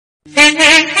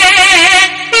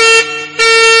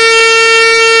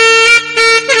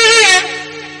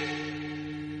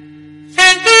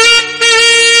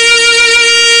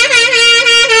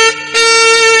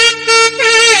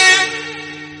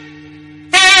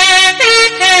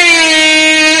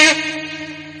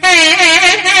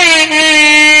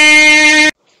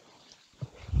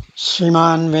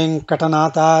Shriman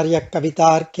Venkatanatarya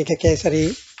Kavitarkika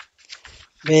Kesari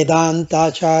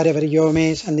Vedantacharya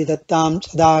Varyome Sandhitattam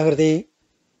Sadahridi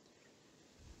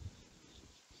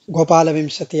Gopala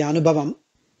Vimshati Anubhavam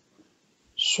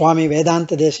Swami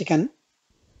Vedanta Desikan.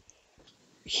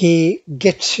 He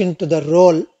gets into the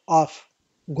role of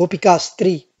Gopika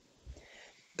Stri,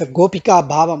 the Gopika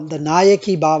Bhavam, the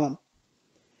Nayaki Bhavam.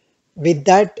 With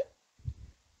that,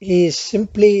 he is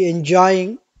simply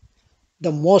enjoying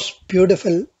the most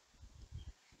beautiful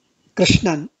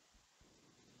Krishnan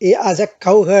as a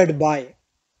cowherd boy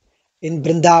in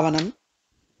Vrindavanam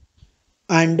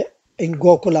and in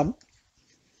Gokulam.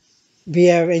 We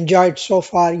have enjoyed so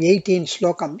far 18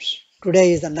 slokams.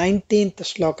 Today is the 19th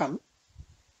slokam.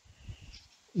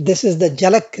 This is the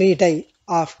Jalakritai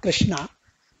of Krishna,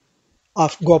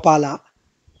 of Gopala.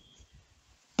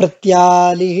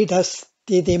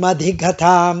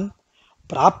 Pratyalihitastidimadhigatham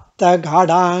prapta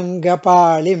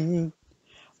ghadhangapalim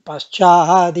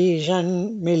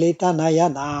paschadishan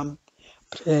militanayanam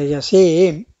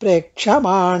preyasim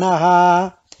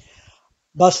prekshamanaha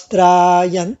vastra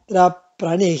yantra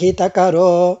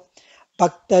pranihitakaro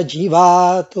bhakta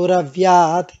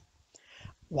jivaturavyat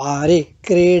vari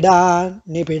krida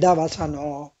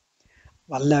nipidavasano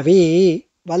vallavi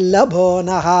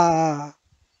vallabhonaha.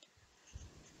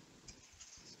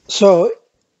 So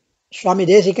Swami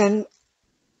Desikan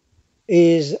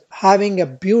is having a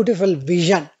beautiful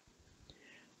vision,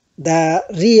 the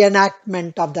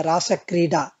reenactment of the Rasa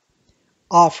Krida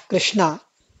of Krishna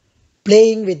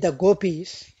playing with the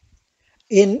gopis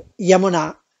in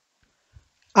Yamuna,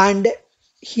 and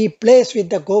he plays with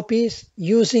the gopis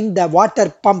using the water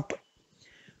pump.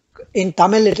 In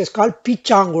Tamil it is called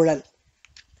Pichangulal.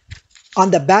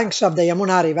 On the banks of the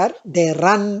Yamuna river, they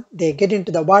run, they get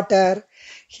into the water.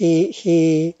 He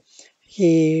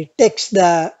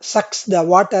sucks the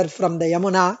water from the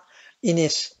Yamuna in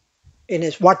his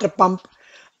water pump,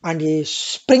 and he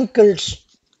sprinkles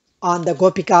on the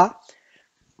Gopika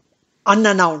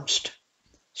unannounced,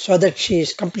 so that she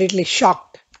is completely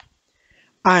shocked.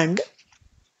 And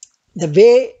the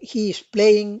way he is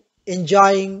playing,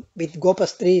 enjoying with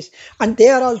Gopastris, and they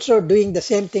are also doing the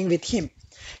same thing with him.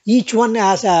 Each one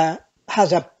has a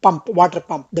pump, water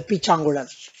pump, the Pichangulal.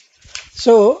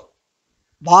 So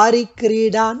Vari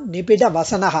Krida Nipida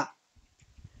Vasanaha.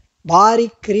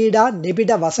 Vari Krida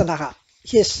Nipida Vasanaha.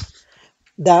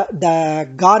 The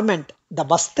garment, the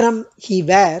vastram he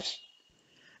wears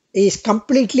is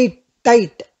completely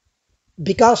tight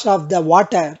because of the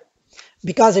water,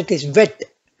 because it is wet,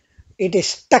 it is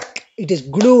stuck, it is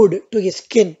glued to his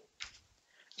skin.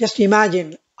 Just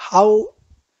imagine how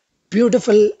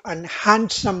beautiful and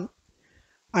handsome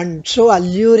and so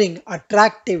alluring,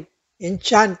 attractive,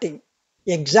 enchanting,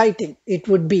 exciting it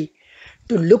would be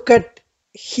to look at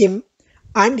him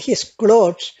and his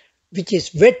clothes, which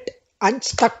is wet and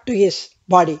stuck to his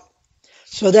body,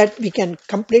 so that we can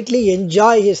completely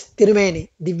enjoy his Tirumeni,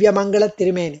 Divya Mangala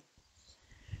Tirumeni,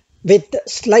 with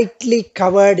slightly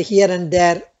covered here and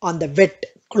there on the wet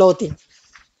clothing.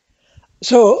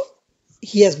 So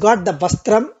he has got the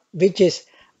vastram which is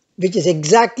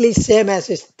exactly same as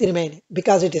his Tirumeni,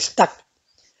 because it is stuck.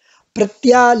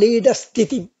 Pratyalida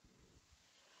Sthitim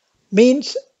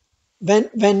means when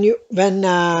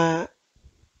a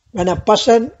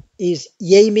person is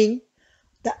aiming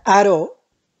the arrow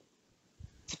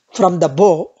from the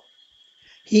bow,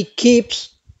 he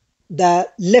keeps the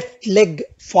left leg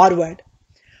forward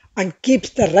and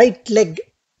keeps the right leg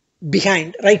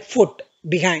behind, right foot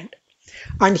behind,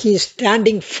 and he is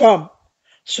standing firm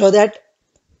so that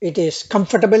it is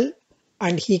comfortable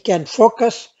and he can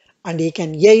focus and he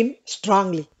can aim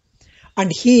strongly.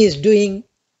 And he is doing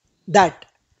that.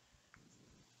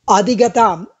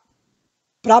 Adigatam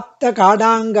prapta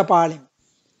kadangapalim.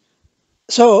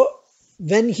 So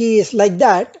when he is like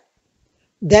that,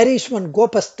 there is one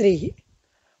Gopastri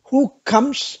who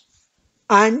comes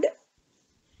and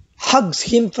hugs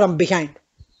him from behind.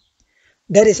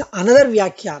 There is another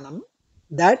Vyakhyanam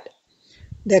that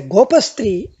the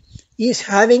Gopastri is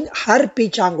having her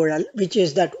Pichangulal, which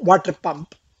is that water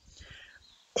pump,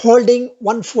 holding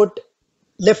one foot,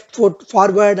 left foot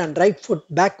forward and right foot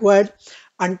backward,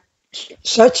 and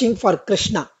searching for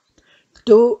Krishna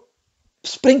to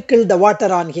sprinkle the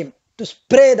water on him, to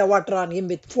spray the water on him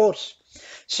with force,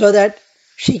 so that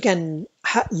she can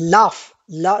laugh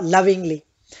lovingly,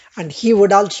 and he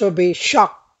would also be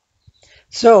shocked.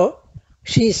 So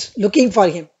she's looking for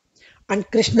him, and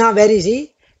Krishna, where is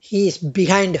he? He is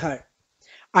behind her,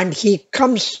 and he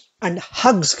comes and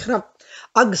hugs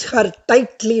her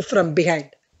tightly from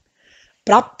behind.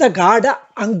 Prapta Gada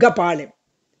Angapalim.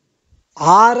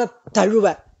 Ara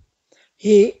Tharuva.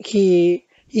 He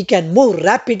can move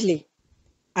rapidly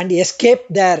and escape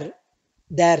their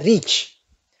reach.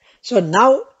 So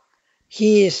now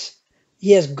he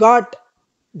has got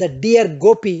the dear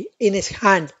Gopi in his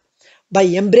hand by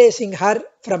embracing her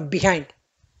from behind.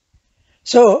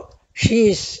 So she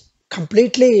is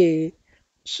completely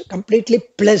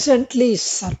pleasantly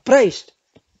surprised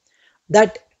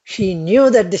that she knew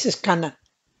that this is Kannan.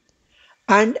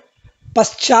 And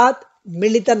Paschat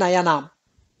Milita Nayanam.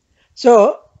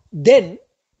 So then,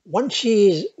 once she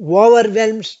is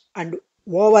overwhelmed and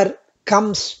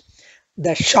overcomes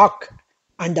the shock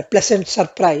and the pleasant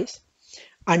surprise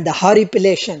and the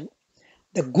horripilation,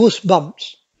 the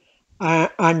goosebumps,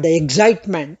 and the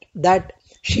excitement that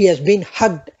she has been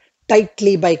hugged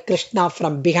tightly by Krishna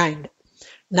from behind.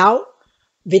 Now,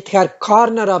 with her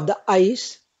corner of the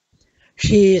eyes,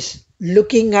 she is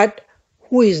looking at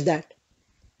who is that.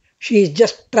 She is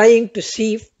just trying to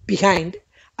see behind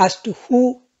as to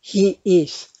who he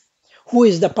is. Who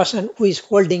is the person who is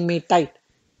holding me tight?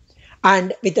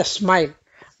 And with a smile,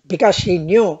 because she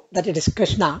knew that it is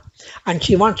Krishna, and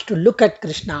she wants to look at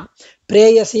Krishna,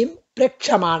 Preyasim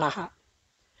Prekshamanaha.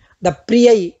 The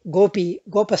Priyai Gopi,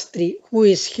 Gopastri, who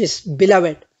is his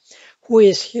beloved, who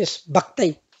is his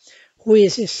Bhaktai, who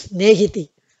is his Nehiti,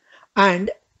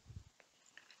 and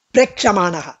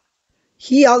Prekshamanaha.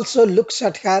 He also looks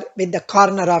at her with the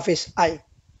corner of his eye.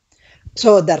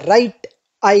 So the right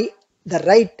eye,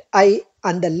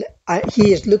 and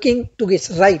he is looking to his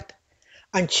right,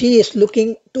 and she is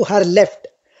looking to her left.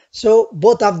 So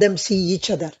both of them see each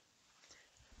other.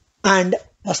 And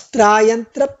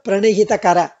Vastrayantra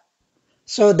Pranihitakara.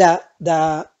 So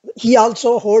he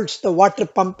also holds the water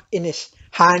pump in his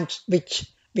hands, which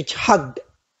hugged.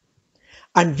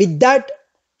 And with that,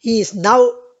 he is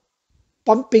now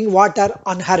pumping water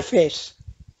on her face.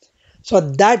 So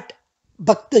that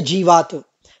Bhakta Jivatu,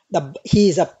 he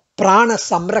is a Prana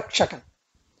Samrakshakan.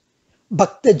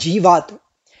 Bhakta Jivatu,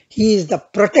 he is the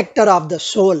protector of the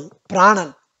soul,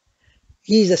 Pranan.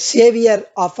 He is the savior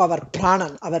of our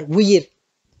Pranan, our Uyir.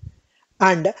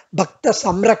 And Bhakta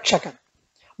Samrakshakan.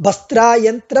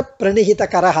 Bastrayantra Pranihita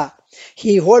Karaha.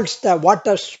 He holds the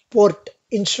water sport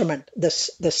instrument, the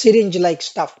syringe-like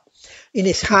stuff, in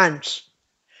his hands.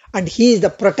 And he is the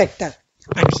protector.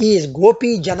 And he is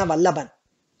Gopi Jana Vallaban.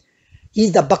 He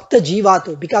is the Bhakta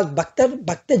Jivatu, because Bhakta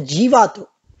Jivatu,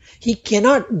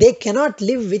 they cannot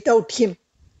live without him,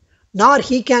 nor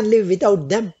he can live without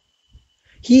them.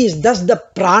 He is thus the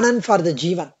Pranan for the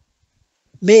Jivan.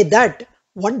 May that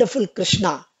wonderful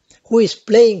Krishna, who is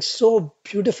playing so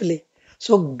beautifully,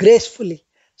 so gracefully,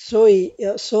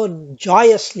 so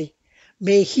joyously,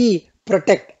 may he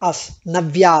protect us.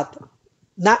 Navyat,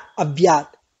 na avyat,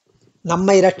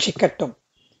 nammai rakshikattum.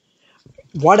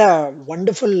 What a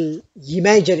wonderful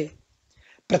imagery.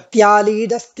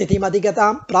 Pratyalida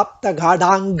sthitimadhigatam prapta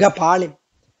ghadanga palim.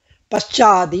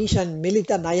 Paschadishan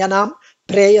milita nayanam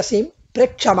preyasim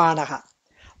prekshamanaha.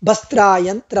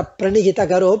 Bastrayantra pranihita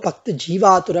garo bhakta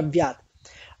jivaturavyat.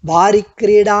 Vari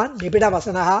krida nipida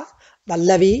vasanaha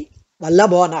vallavi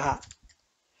vallabonaha.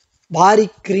 Vari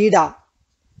krida.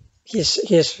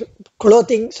 His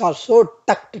clothing are so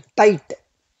tucked tight,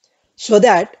 so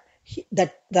that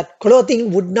that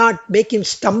clothing would not make him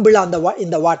stumble in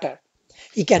the water.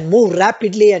 He can move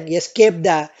rapidly and escape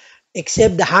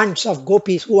the hands of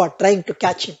gopis who are trying to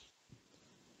catch him.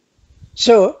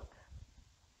 So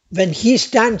when he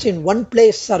stands in one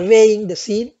place surveying the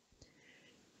scene,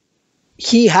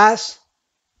 he has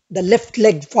the left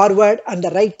leg forward and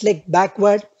the right leg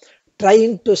backward,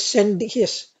 trying to send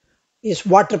his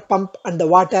water pump and the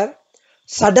water.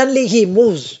 Suddenly he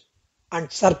moves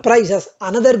and surprises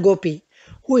another gopi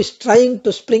who is trying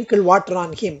to sprinkle water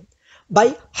on him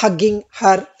by hugging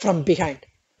her from behind.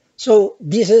 So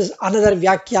this is another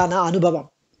Vyakhyana Anubhavam.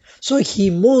 So he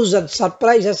moves and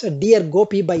surprises a dear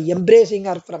gopi by embracing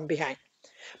her from behind.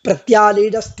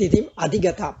 Pratyalida sthitim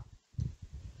adhigatam.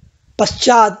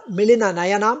 Paschad milina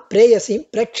nayanam preyasim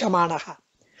prekshamanaha.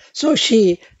 So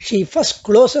she first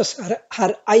closes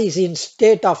her eyes in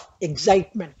state of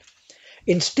excitement,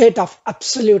 in state of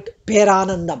absolute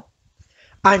peranandam,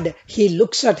 and he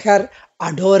looks at her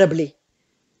adorably,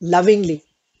 lovingly,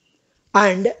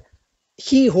 and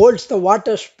he holds the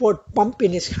water sport pump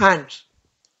in his hands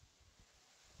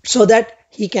so that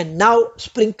he can now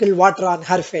sprinkle water on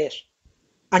her face.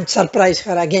 and surprise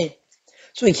her again.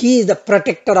 So he is the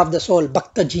protector of the soul,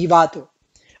 Bhakta Jivatu.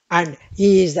 And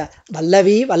he is the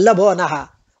Vallavi Vallabhonaha,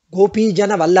 Gopi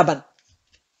Jana Vallaban.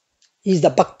 He is the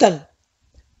Bhaktan.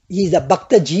 He is the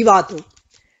Bhakta Jivatu.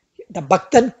 The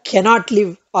Bhaktan cannot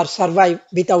live or survive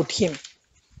without him.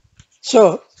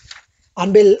 So,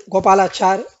 Anbil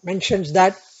Gopalachar mentions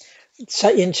that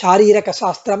in Shariraka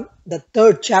Sastram, the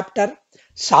third chapter,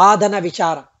 Sadhana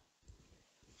Vicharam.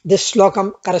 This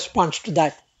slokam corresponds to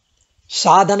that.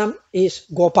 Sadhanam is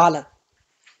Gopalan.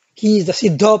 He is the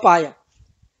Siddhopayam.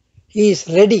 He is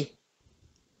ready.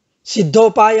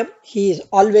 Siddhopayam, he is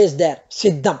always there.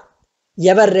 Siddham,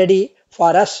 ever ready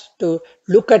for us to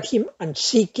look at him and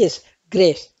seek his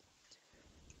grace.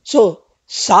 So,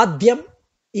 Sadhyam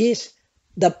is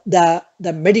the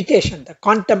meditation, the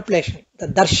contemplation, the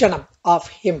darshanam of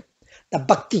him, the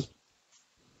bhakti.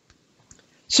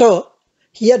 So,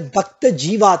 here Bhakta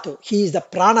Jivatu, he is the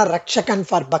prana rakshakan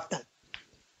for Bhaktan.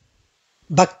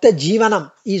 Bhakta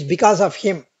Jivanam is because of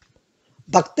him.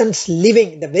 Bhaktan's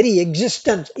living, the very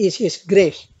existence is his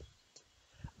grace.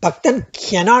 Bhaktan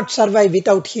cannot survive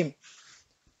without him.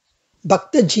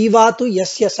 Bhakta Jivatu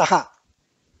Yasya Saha.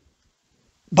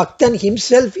 Bhaktan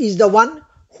himself is the one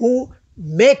who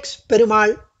makes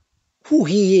Perumal who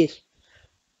he is.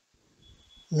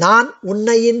 Nan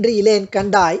unnayindri ilain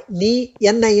kandai, ni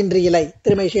ennayindri ilai,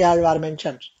 Trimeshayalvar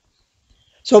mentions.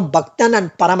 So Bhaktan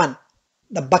and Paraman,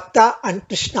 the Bhakta and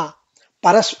Krishna,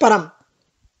 Parasparam,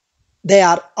 they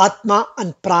are Atma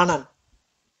and Pranan.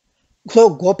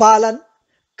 So Gopalan,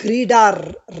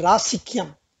 Krida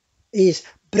Rasikyam is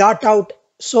brought out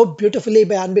so beautifully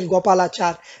by Anbil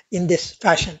Gopalachar in this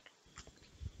fashion.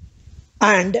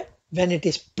 And when it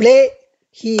is play,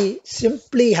 he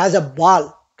simply has a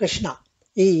ball, Krishna.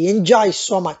 He enjoys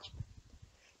so much.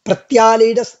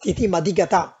 Pratyalida sthiti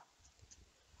madhigata.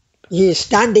 He is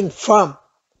standing firm.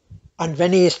 And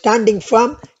when he is standing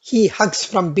firm, he hugs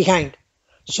from behind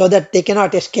so that they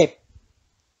cannot escape.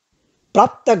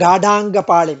 Prapta Gadanga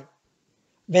Palim.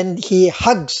 When he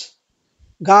hugs,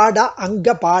 Gada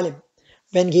Anga Palim.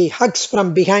 When he hugs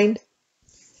from behind,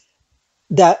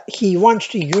 he wants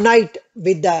to unite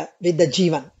with the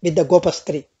Jivan, with the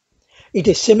Gopastri. It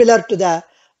is similar to the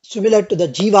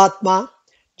Jivatma,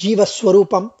 Jiva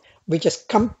Swarupam, which is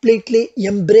completely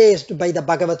embraced by the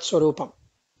Bhagavat Swarupam.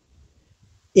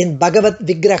 In Bhagavat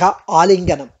Vigraha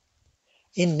Alinganam,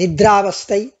 in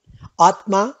Nidravastai,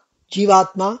 Atma,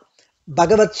 Jivatma,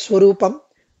 Bhagavat Swarupam,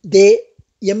 they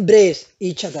embrace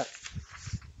each other.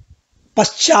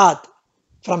 Paschat,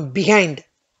 from behind,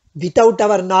 without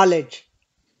our knowledge,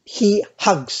 he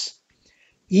hugs.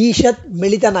 Ishat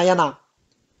Milita Nayana.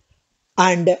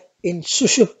 And in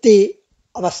Sushupti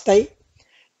Avastai,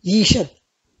 Ishat.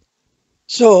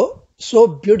 So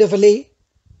beautifully,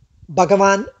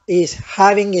 Bhagavan is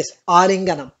having his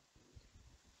Alinganam.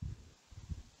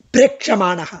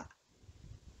 Prekshamanaha.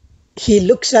 He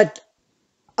looks at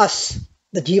us,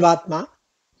 the Jivatma.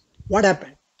 What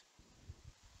happened?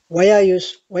 Why are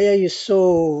you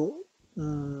so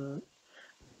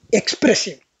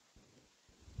expressive?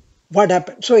 What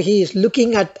happened? So he is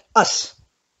looking at us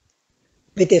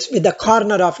with the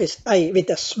corner of his eye, with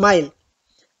a smile,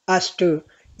 as to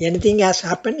anything has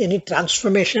happened, any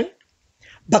transformation.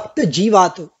 Bhakta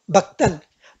Jivatu,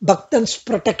 Bhaktan's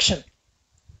protection.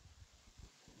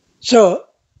 So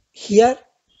here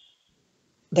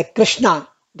the Krishna,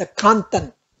 the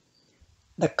Kantan,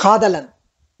 the Kadalan,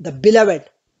 the beloved,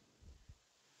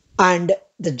 and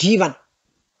the Jivan.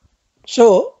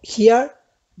 So here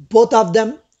both of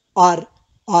them are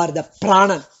the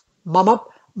Pranan. Mama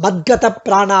Madgata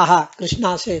Pranaha,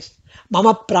 Krishna says.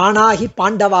 Mama Pranahi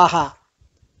Pandavaha.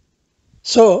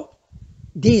 So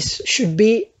these should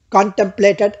be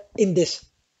contemplated in this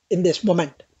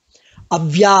moment.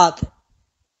 Avyat.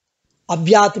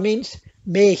 Avyat means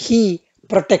may he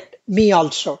protect me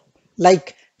also.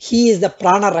 Like he is the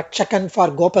Prana Rakshakan for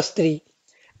Gopastri.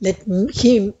 Let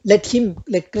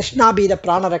Krishna be the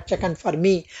Prana Rakshakan for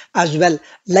me as well,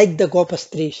 like the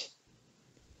Gopastris.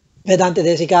 Vedanta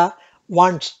Desika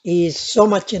is so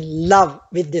much in love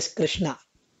with this Krishna.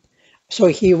 So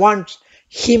he wants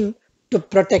him to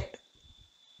protect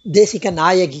Desika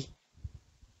Nayagi.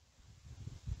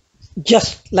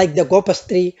 Just like the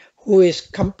Gopastri who is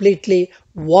completely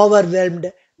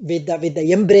overwhelmed with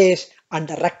the embrace and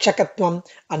the Rakshakatvam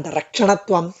and the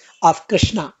Rakshanatvam of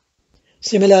Krishna.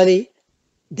 Similarly,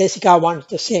 Desika wants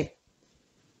the same.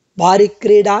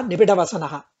 Varikrida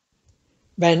Nipidavasanaha.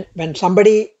 When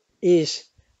somebody is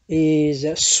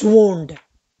swooned,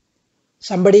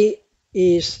 somebody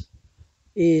is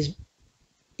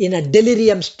in a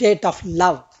delirium state of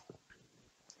love,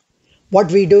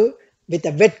 what we do, with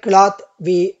a wet cloth,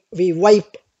 we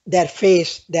wiped their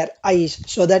face, their eyes,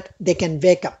 so that they can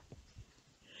wake up.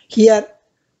 Here,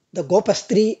 the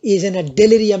Gopastri is in a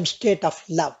delirium state of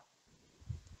love.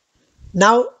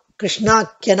 Now,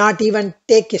 Krishna cannot even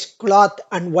take his cloth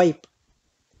and wipe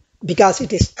because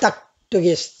it is stuck to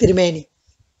his Tirumeni.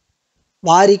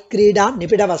 Vari Krida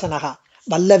Nipidavasanaha,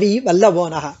 Vallavi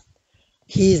Vallavonaha.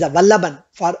 He is the Vallaban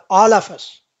for all of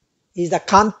us. He is the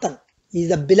Kantan. He is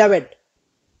the beloved.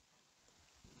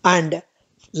 And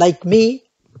like me,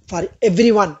 for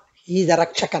everyone, he is the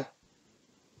Rakshakan.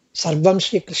 Sarvam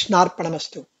Shri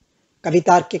Krishnarpanamastu.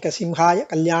 Kavitarkika Simhaya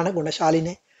Kalyana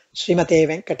Gunashaline Srimathe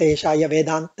Venkateshaya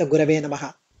Vedanta Gurave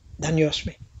Namaha.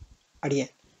 Dhanyosmi. Adiyen.